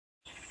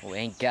Well, we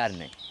ain't got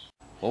any.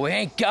 Well, we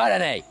ain't got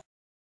any!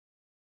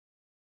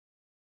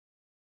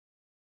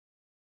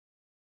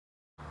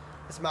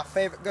 It's my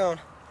favorite gun.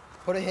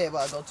 Put it here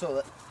while I go to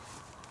it.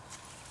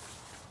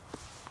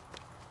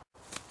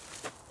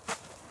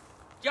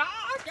 Yeah,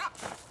 yeah.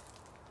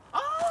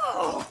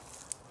 Oh!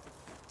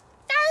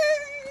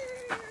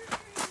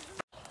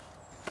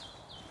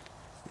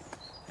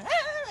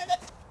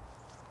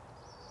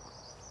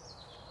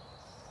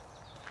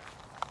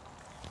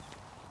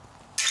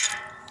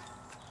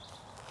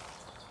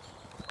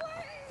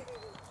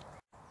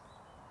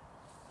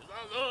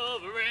 I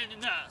love a rainy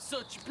night,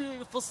 such a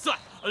beautiful sight.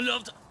 I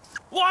love to.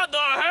 What the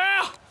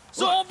hell?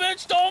 Some bitch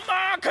stole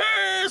my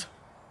keys!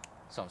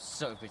 Some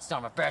stupid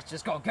son of a bitch,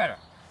 just go get her.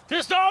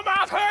 He stole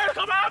my keys!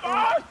 Come on,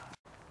 boy!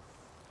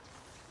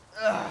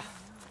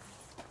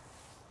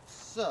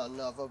 Son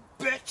of a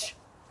bitch!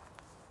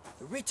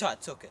 The retard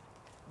took it.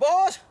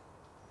 Boys!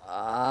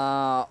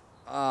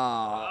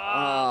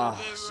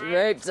 She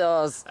raped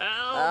us.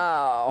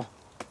 Oh.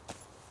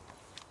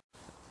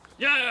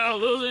 Yeah,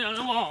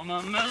 Louisiana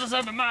woman,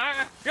 Mississippi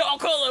man. Y'all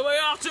call it way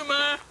off to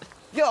man.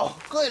 Yo,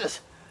 Cletus.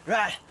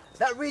 Right,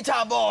 that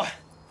retard boy.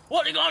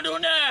 What are you gonna do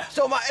now?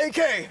 Stole my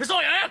AK. It's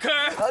all your AK.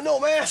 I know,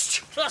 man. Let's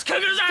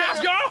kick his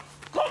ass, y'all.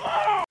 Come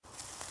on.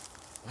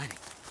 Lenny.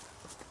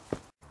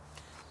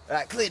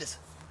 Alright, Cletus.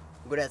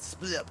 We're gonna have to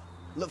split up.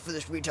 Look for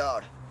this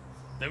retard.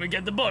 Then we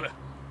get the butter.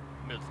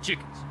 Milk the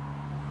chickens.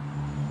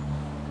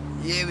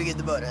 Yeah, we get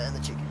the butter and the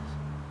chickens.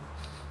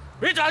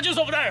 Retard just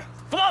over there.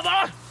 Come on,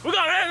 boy. We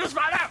gotta end this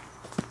right now.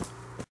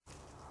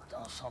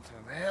 Done something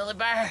really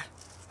bad.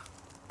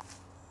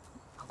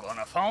 I'm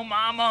gonna phone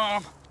my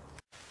mom.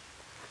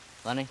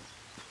 Lenny,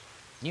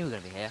 knew you were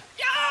gonna be here.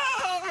 Yeah!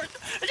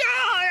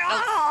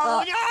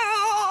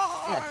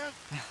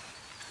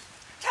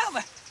 Tell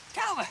me,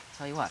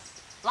 Tell you what.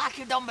 like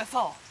you done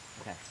before.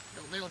 Okay.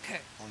 The little kid.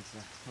 I want to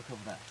look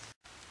over there.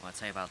 I want to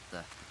tell you about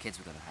the kids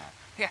we're gonna have.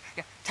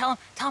 Yeah. Tell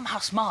them how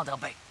small they'll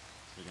be.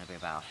 They're gonna be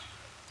about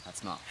that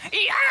small.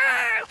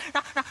 Yeah!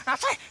 Now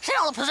say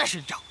all the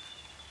positions, Joe.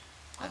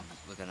 And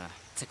we're gonna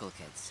tickle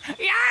the kids.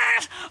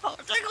 Yes! Oh,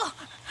 tickle!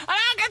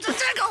 I get to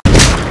tickle!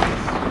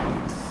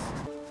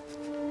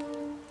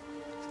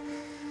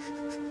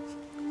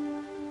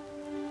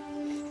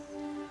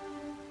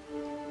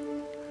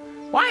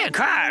 Why you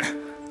cried?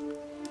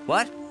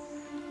 What?